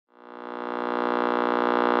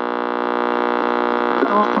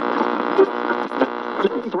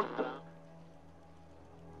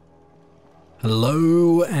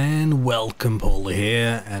Hello and welcome, Pauleh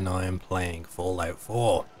here, and I am playing Fallout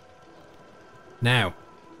 4. Now,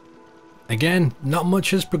 again, not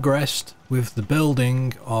much has progressed with the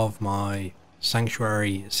building of my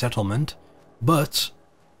sanctuary settlement, but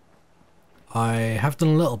I have done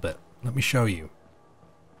a little bit. Let me show you.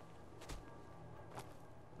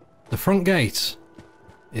 The front gate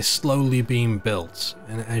is slowly being built,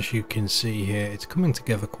 and as you can see here, it's coming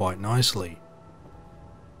together quite nicely.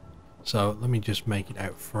 So let me just make it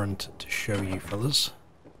out front to show you fellas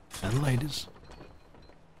and ladies.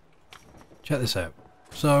 Check this out.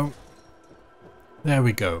 So there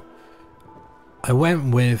we go. I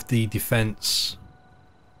went with the defense,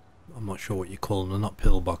 I'm not sure what you call them, they're not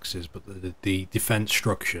pillboxes, but the defense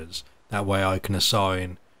structures. That way I can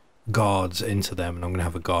assign guards into them, and I'm going to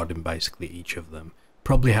have a guard in basically each of them.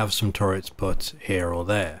 Probably have some turrets put here or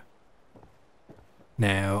there.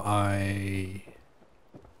 Now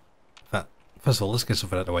first of all, let's get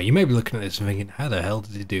something out of the way. You may be looking at this and thinking, how the hell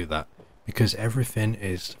did he do that? Because everything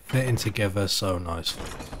is fitting together so nicely.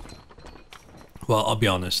 Well, I'll be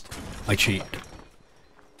honest, I cheated.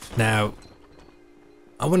 Now,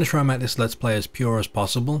 I want to try and make this Let's Play as pure as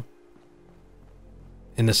possible.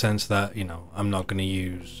 In the sense that, you know, I'm not going to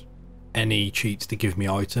use any cheats to give me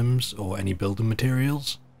items or any building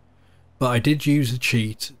materials. But I did use a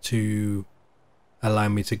cheat to allow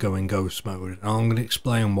me to go in ghost mode, and I'm going to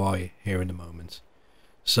explain why here in a moment.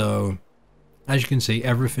 So as you can see,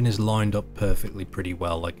 everything is lined up perfectly pretty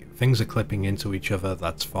well. Like, things are clipping into each other,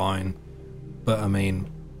 that's fine, but I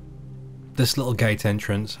mean, this little gate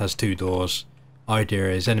entrance has two doors.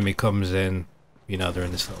 Idea is enemy comes in, you know, they're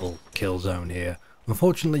in this little kill zone here.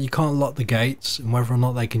 Unfortunately you can't lock the gates, and whether or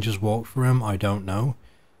not they can just walk through them, I don't know,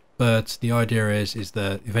 but the idea is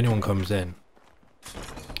that if anyone comes in,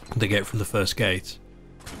 they get through the first gate,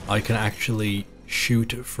 I can actually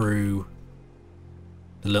shoot through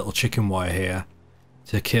the little chicken wire here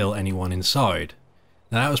to kill anyone inside.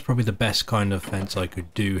 Now that was probably the best kind of fence I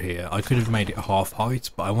could do here. I could have made it half height,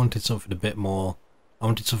 but I wanted something a bit more, I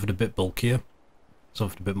wanted something a bit bulkier,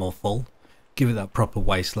 something a bit more full, give it that proper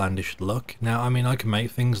wastelandish look. Now I mean, I can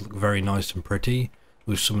make things look very nice and pretty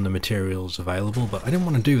with some of the materials available, but I didn't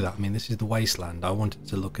want to do that. I mean, this is the wasteland. I want it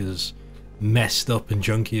to look as messed up and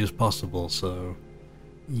junky as possible, so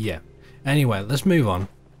yeah. Anyway, let's move on.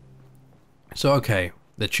 So okay,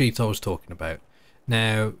 the cheat I was talking about.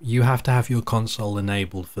 Now you have to have your console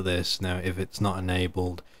enabled for this. Now if it's not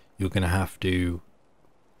enabled, you're going to have to,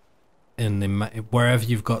 in the wherever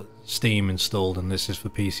you've got Steam installed, and this is for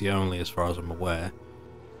PC only as far as I'm aware,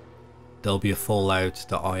 there'll be a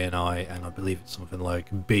Fallout.ini, and I believe it's something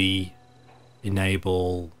like B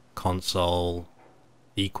enable console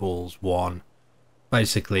equals 1.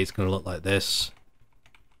 Basically it's going to look like this.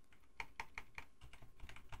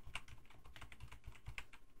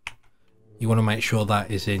 You want to make sure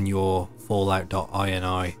that is in your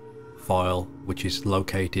Fallout.ini file, which is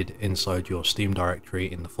located inside your Steam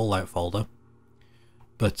directory in the Fallout folder.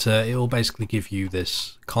 But it will basically give you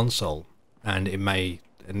this console, and it may,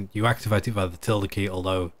 and you activate it via the tilde key,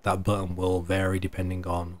 although that button will vary depending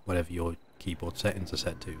on whatever your keyboard settings are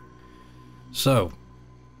set to. So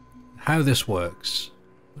how this works,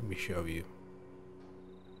 let me show you.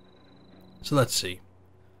 So let's see,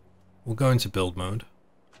 we'll go into build mode.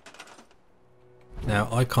 Now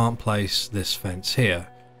I can't place this fence here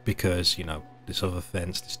because, you know, this other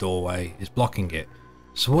fence, this doorway is blocking it.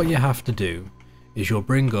 So what you have to do is you'll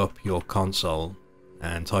bring up your console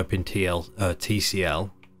and type in TCL.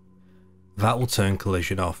 That will turn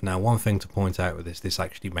collision off. Now one thing to point out with this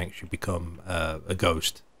actually makes you become a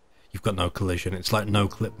ghost. You've got no collision. It's like no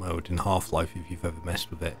clip mode in Half-Life if you've ever messed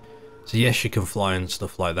with it. So yes, you can fly and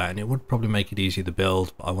stuff like that, and it would probably make it easier to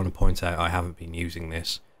build, but I want to point out I haven't been using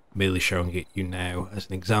this, merely showing it you now as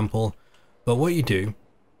an example. But what you do,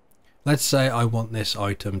 let's say I want this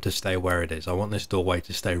item to stay where it is. I want this doorway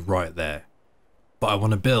to stay right there, but I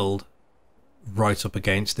want to build right up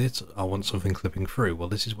against it. I want something clipping through. Well,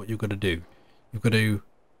 this is what you've got to do. You've got to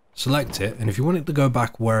select it, and if you want it to go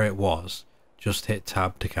back where it was, just hit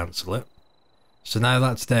tab to cancel it. So now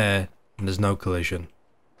that's there and there's no collision.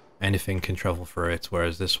 Anything can travel through it,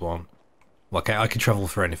 whereas this one, okay, I can travel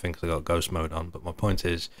through anything because I got ghost mode on, but my point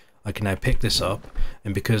is I can now pick this up,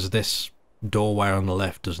 and because this doorway on the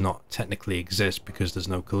left does not technically exist because there's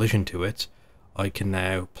no collision to it, I can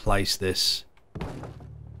now place this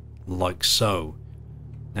like so.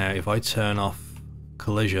 Now if I turn off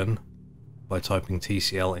collision by typing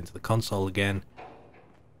TCL into the console again,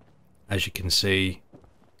 as you can see,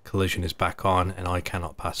 collision is back on and I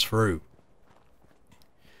cannot pass through.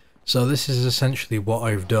 So this is essentially what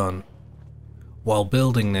I've done while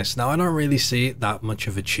building this. Now I don't really see it that much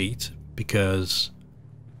of a cheat, because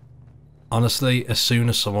honestly, as soon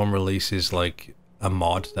as someone releases like a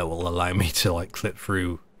mod that will allow me to like clip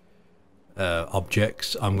through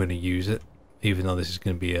objects, I'm going to use it, even though this is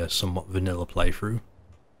going to be a somewhat vanilla playthrough.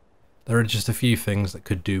 There are just a few things that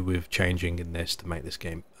could do with changing in this to make this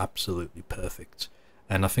game absolutely perfect,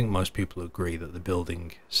 and I think most people agree that the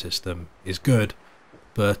building system is good,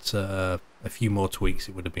 but a few more tweaks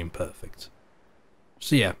it would have been perfect.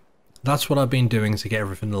 So yeah, that's what I've been doing to get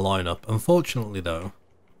everything to line up. Unfortunately though,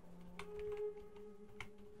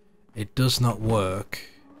 it does not work,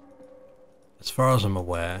 as far as I'm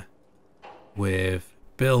aware, with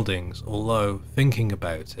buildings, although thinking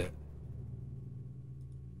about it,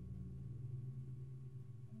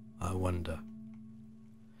 I wonder.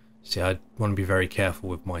 See, I want to be very careful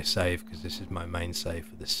with my save, because this is my main save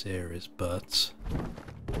for this series, but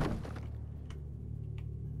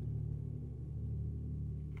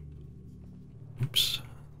oops.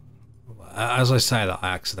 As I say that, I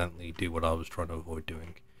accidentally do what I was trying to avoid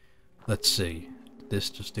doing. Let's see. Did this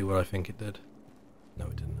just do what I think it did? No,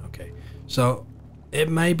 it didn't. Okay. So, it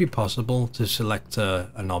may be possible to select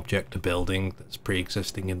an object, a building that's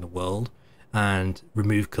pre-existing in the world, and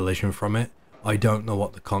remove collision from it. I don't know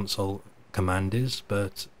what the console command is,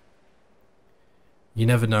 but you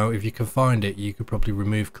never know. If you can find it, you could probably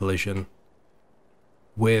remove collision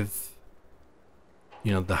with,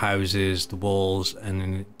 you know, the houses, the walls,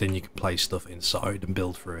 and then you can place stuff inside and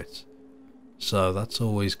build for it. So that's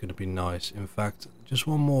always going to be nice. In fact, just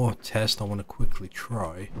one more test I want to quickly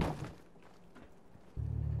try,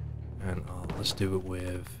 and let's do it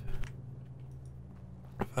with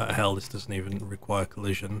hell, this doesn't even require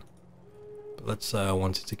collision, but let's say I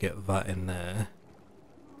wanted to get that in there.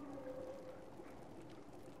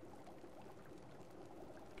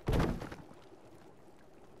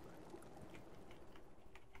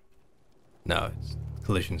 No, it's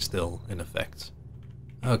collision still in effect.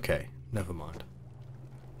 Okay, never mind.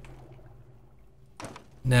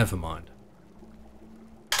 Never mind.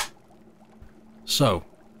 So,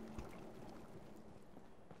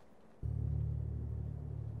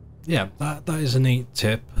 yeah, that is a neat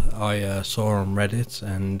tip I saw on Reddit,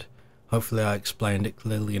 and hopefully I explained it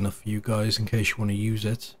clearly enough for you guys in case you want to use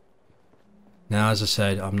it. Now, as I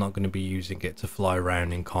said, I'm not going to be using it to fly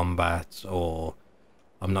around in combat, or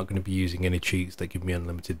I'm not going to be using any cheats that give me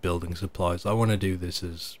unlimited building supplies. I want to do this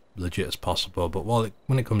as legit as possible, but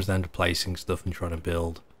when it comes down to placing stuff and trying to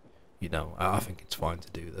build, you know, I think it's fine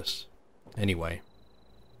to do this. Anyway,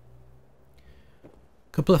 a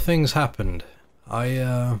couple of things happened.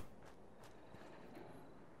 I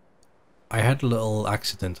had a little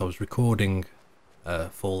accident. I was recording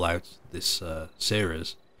Fallout, this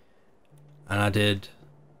series, and I did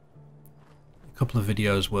a couple of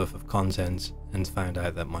videos worth of content and found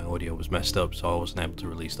out that my audio was messed up, so I wasn't able to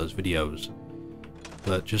release those videos.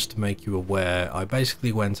 But just to make you aware, I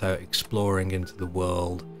basically went out exploring into the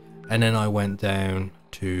world, and then I went down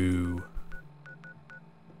to...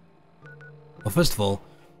 Well, first of all,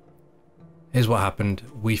 here's what happened.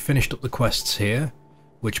 We finished up the quests here,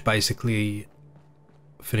 which basically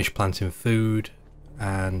finish planting food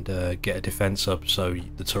and get a defense up. So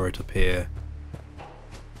the turret up here,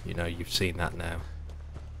 you know, you've seen that now.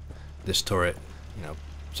 This turret, you know,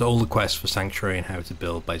 so all the quests for Sanctuary and how to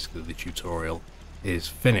build, basically the tutorial, is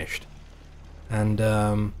finished. And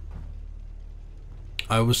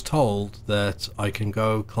I was told that I can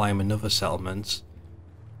go claim another settlement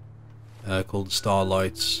called the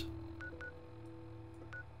Starlight's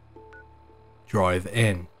Drive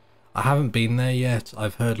In. I haven't been there yet.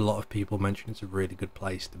 I've heard a lot of people mention it's a really good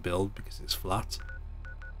place to build because it's flat.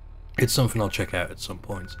 It's something I'll check out at some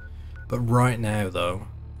point. But right now though,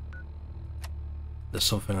 there's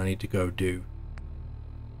something I need to go do.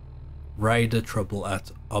 Raider trouble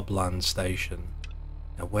at Upland Station.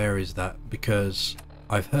 Now where is that? Because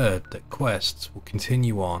I've heard that quests will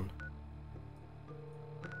continue on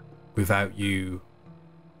without you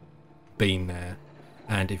being there,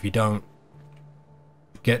 and if you don't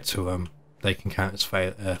get to them, they can count as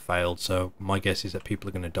failed. So my guess is that people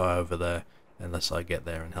are going to die over there unless I get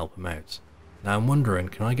there and help them out. Now I'm wondering,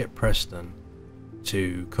 can I get Preston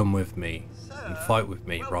to come with me and fight with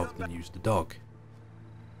me rather than use the dog?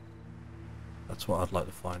 That's what I'd like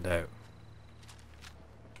to find out.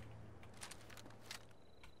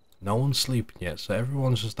 No one's sleeping yet, so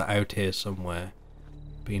everyone's just out here somewhere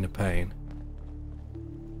being a pain.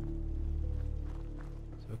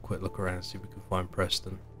 So a quick look around and see if we can find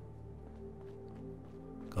Preston.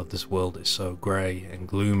 God, this world is so grey and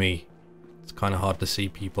gloomy. It's kind of hard to see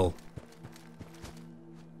people.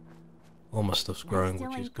 All my stuff's growing,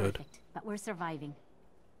 which is good. but we're surviving.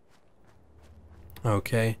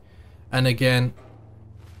 Okay. And again,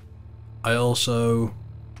 I also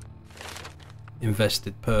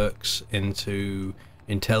invested perks into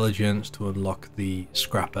intelligence to unlock the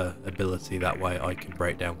scrapper ability. That way I can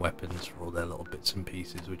break down weapons for all their little bits and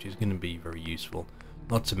pieces, which is going to be very useful.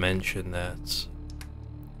 Not to mention that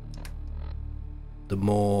the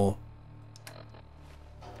more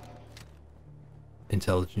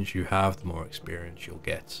intelligence you have, the more experience you'll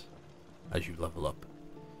get as you level up.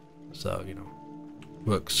 So, you know,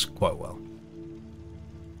 works quite well.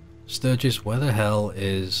 Sturgis, where the hell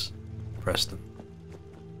is Preston?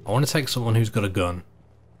 I want to take someone who's got a gun,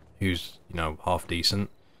 who's, you know, half decent,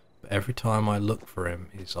 but every time I look for him,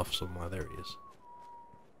 he's off somewhere. There he is.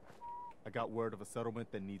 I got word of a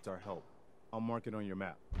settlement that needs our help. I'll mark it on your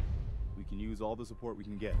map. We can use all the support we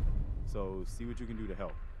can get, so see what you can do to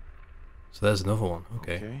help. So there's another one.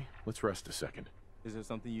 Okay. Okay, let's rest a second. Is there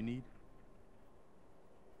something you need?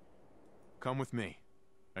 Come with me.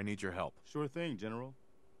 I need your help. Sure thing, General.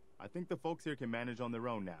 I think the folks here can manage on their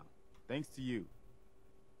own now, thanks to you.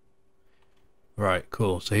 Right,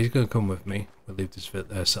 cool. So he's going to come with me. We'll leave this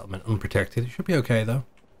settlement unprotected. It should be okay, though.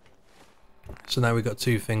 So now we've got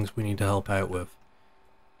two things we need to help out with.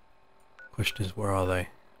 Question is, where are they?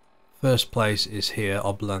 First place is here,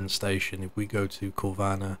 Obland Station. If we go to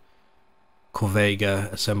Corvega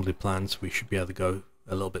Assembly Plant, we should be able to go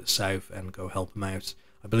a little bit south and go help them out.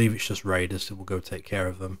 I believe it's just raiders, so we'll go take care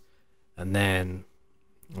of them. And then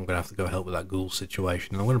I'm going to have to go help with that ghoul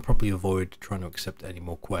situation. And I'm going to probably avoid trying to accept any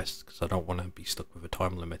more quests, because I don't want to be stuck with a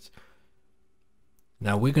time limit.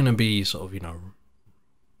 Now we're going to be sort of, you know,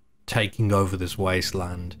 taking over this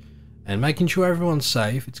wasteland and making sure everyone's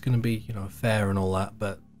safe. It's going to be, you know, fair and all that,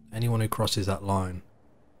 but anyone who crosses that line,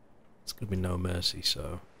 it's going to be no mercy,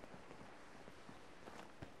 so...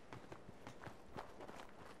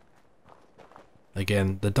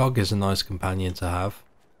 Again, the dog is a nice companion to have.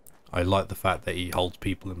 I like the fact that he holds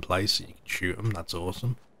people in place so you can shoot them, that's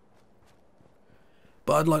awesome.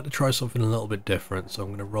 But I'd like to try something a little bit different, so I'm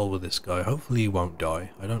going to roll with this guy. Hopefully he won't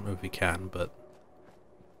die. I don't know if he can, but...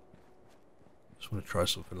 I just want to try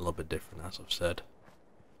something a little bit different, as I've said.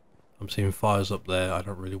 I'm seeing fires up there. I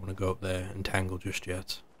don't really want to go up there and tangle just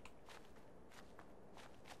yet.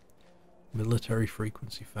 Military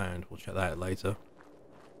frequency found. We'll check that out later.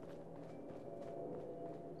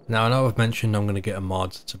 Now I know I've mentioned I'm going to get a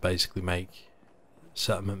mod to basically make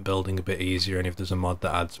settlement building a bit easier, and if there's a mod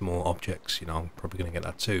that adds more objects, you know, I'm probably going to get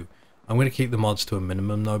that too. I'm going to keep the mods to a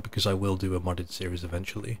minimum though, because I will do a modded series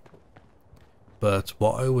eventually. But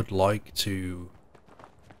what I would like to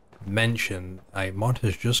mention, a mod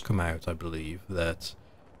has just come out, I believe, that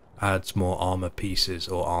adds more armor pieces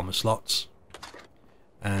or armor slots.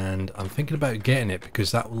 And I'm thinking about getting it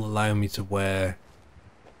because that will allow me to wear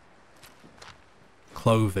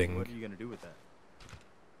clothing. What are you gonna do with that?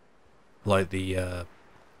 Like the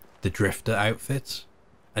drifter outfit,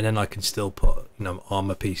 and then I can still put, you know,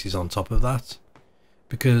 armor pieces on top of that,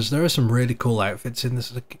 because there are some really cool outfits in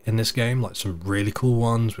this game, like some really cool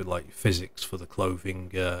ones with like physics for the clothing,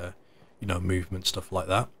 you know, movement, stuff like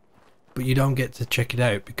that. But you don't get to check it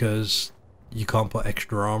out because you can't put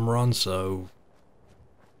extra armor on, so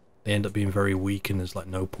they end up being very weak and there's like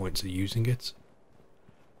no point to using it.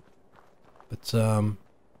 But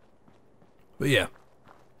yeah.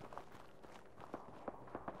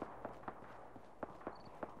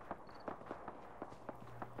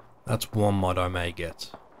 That's one mod I may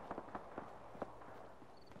get.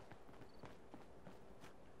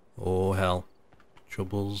 Oh hell.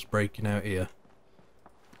 Trouble's breaking out here.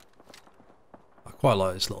 I quite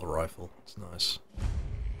like this little rifle. It's nice.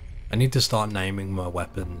 I need to start naming my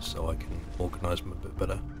weapons so I can organise them a bit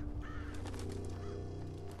better.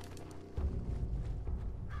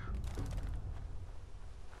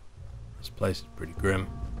 This place is pretty grim.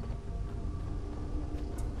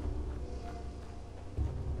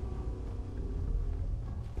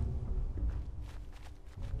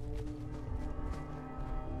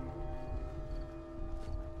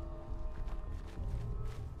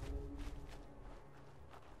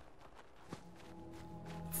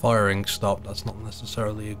 Firing stopped, that's not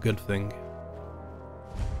necessarily a good thing.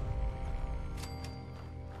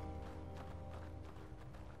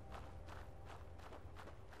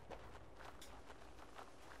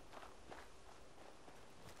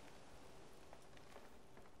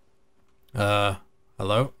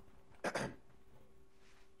 Hello?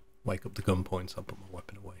 Wake up the gun points, I'll put my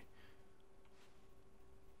weapon away.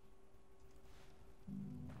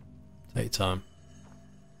 Take your time.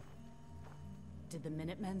 Did the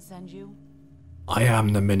Minutemen send you? I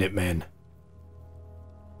am the Minutemen.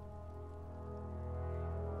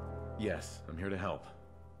 Yes, I'm here to help.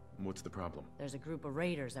 What's the problem? There's a group of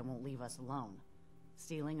raiders that won't leave us alone,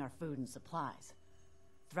 stealing our food and supplies,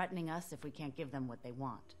 threatening us if we can't give them what they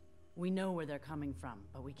want. We know where they're coming from,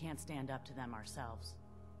 but we can't stand up to them ourselves.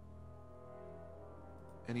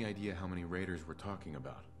 Any idea how many raiders we're talking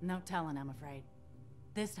about? No telling, I'm afraid.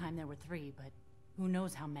 This time there were 3, but who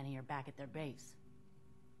knows how many are back at their base.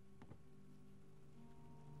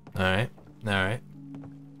 Alright, alright.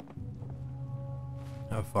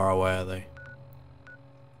 How far away are they?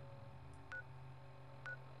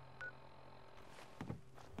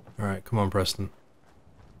 Alright, come on, Preston.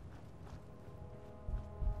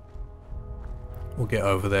 We'll get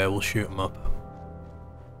over there, we'll shoot them up.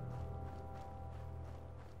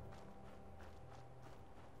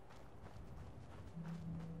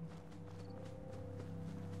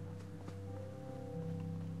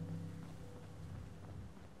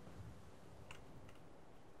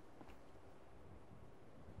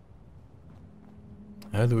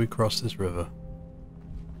 How do we cross this river?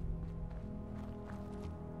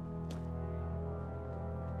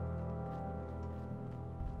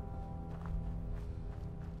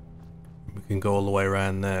 We can go all the way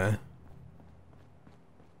around there.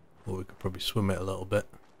 Or we could probably swim it a little bit.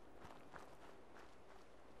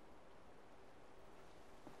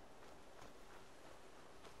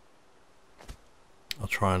 I'll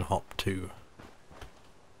try and hop too.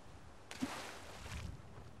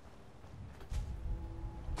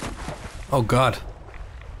 Oh god.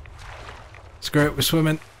 Screw it, we're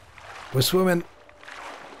swimming. We're swimming.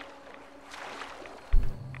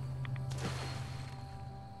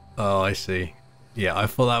 Oh, I see. Yeah, I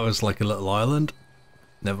thought that was like a little island.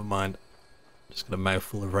 Never mind. Just got a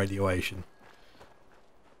mouthful of radiation.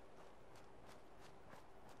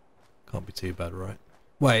 Can't be too bad, right?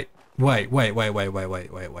 Wait.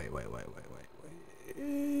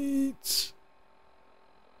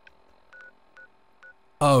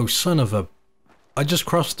 Oh, son of a... I just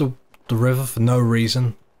crossed the river for no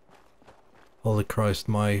reason. Holy Christ,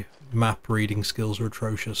 my map reading skills are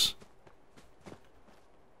atrocious.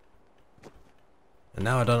 And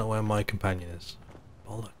now I don't know where my companion is.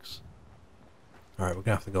 Bollocks. Alright, we're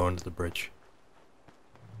gonna have to go under the bridge.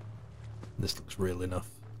 This looks real enough.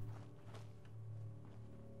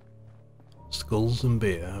 Skulls and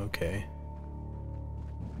beer, okay.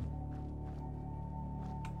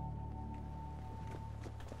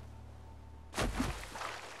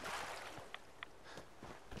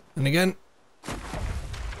 And again.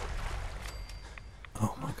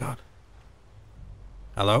 Oh my god.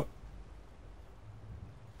 Hello?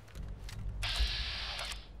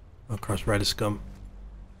 Oh, cross red scum.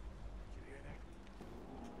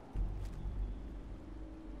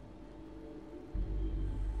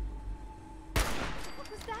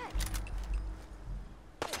 What was that?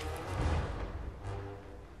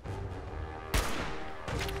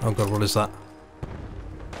 Oh god, what is that?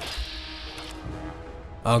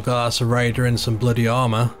 Oh god, that's a raider in some bloody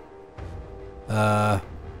armor.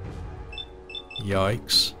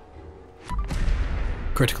 Yikes.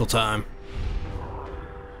 Critical time.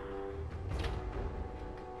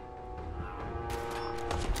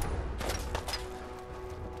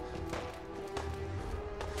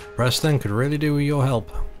 Preston could really do with your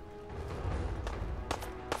help.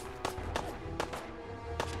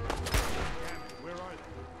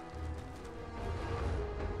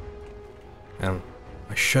 And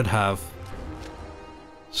I should have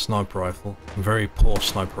sniper rifle. Very poor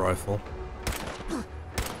sniper rifle.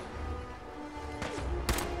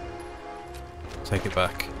 Take it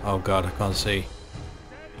back. Oh god, I can't see.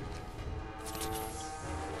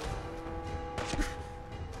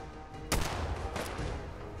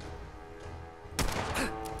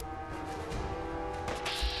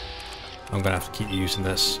 I'm gonna have to keep using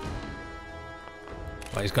this.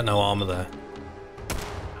 Well, he's got no armor there.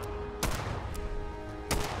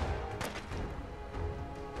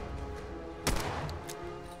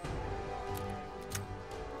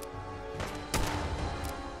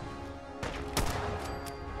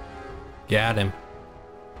 Get him.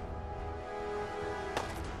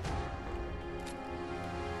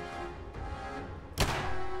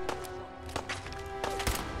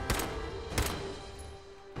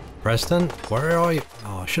 Preston, where are you?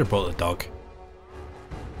 Oh, I should have brought the dog.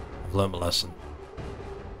 I've learned my lesson.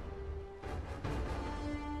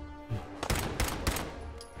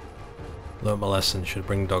 Learned my lesson, should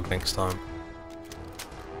bring dog next time.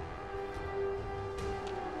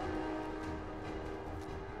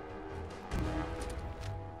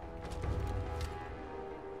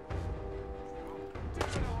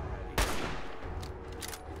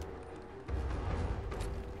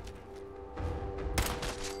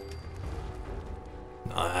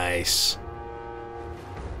 Nice.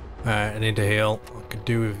 Alright, I need to heal. I could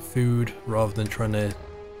do with food rather than trying to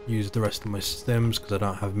use the rest of my stems because I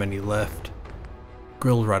don't have many left.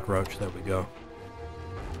 Grilled rad roach, there we go.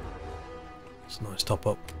 It's a nice top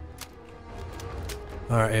up.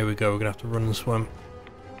 Alright, here we go. We're gonna have to run and swim.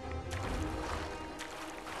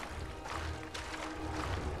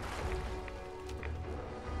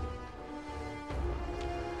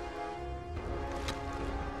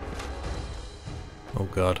 Oh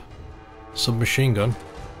god. Submachine gun.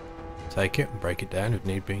 Take it and break it down if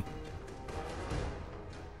need be.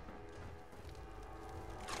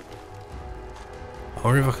 I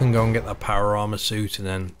wonder if I can go and get that power armor suit and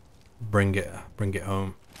then bring it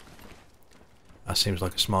home. That seems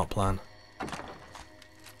like a smart plan.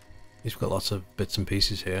 He's got lots of bits and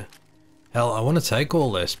pieces here. Hell, I want to take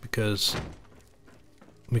all this because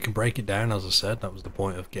we can break it down, as I said. That was the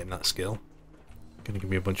point of getting that skill. Gonna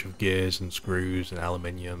give me a bunch of gears and screws and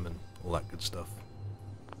aluminium and all that good stuff.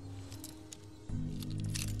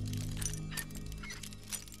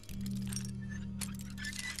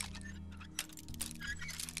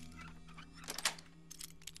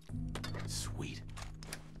 Sweet.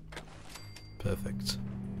 Perfect.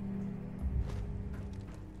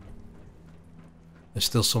 There's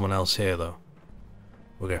still someone else here though.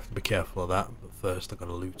 We're gonna have to be careful of that, but first I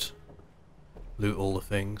gotta loot. Loot all the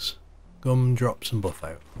things. Gumdrops and buff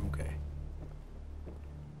out. Okay.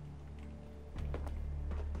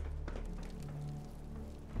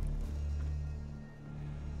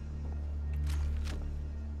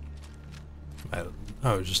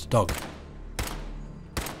 Oh, it was just a dog.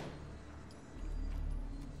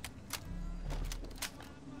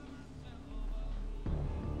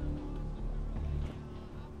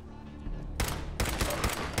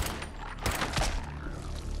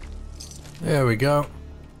 There we go.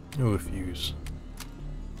 Ooh, a fuse.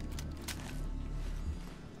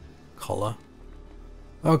 Collar.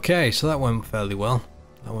 Okay, so that went fairly well.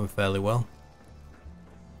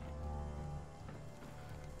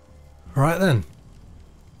 Right then.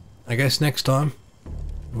 I guess next time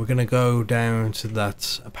we're gonna go down to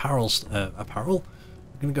that apparel.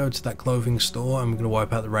 We're gonna go to that clothing store and we're gonna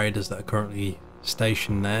wipe out the raiders that are currently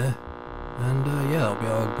stationed there. And yeah, that'll be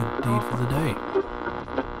our good deed for the day.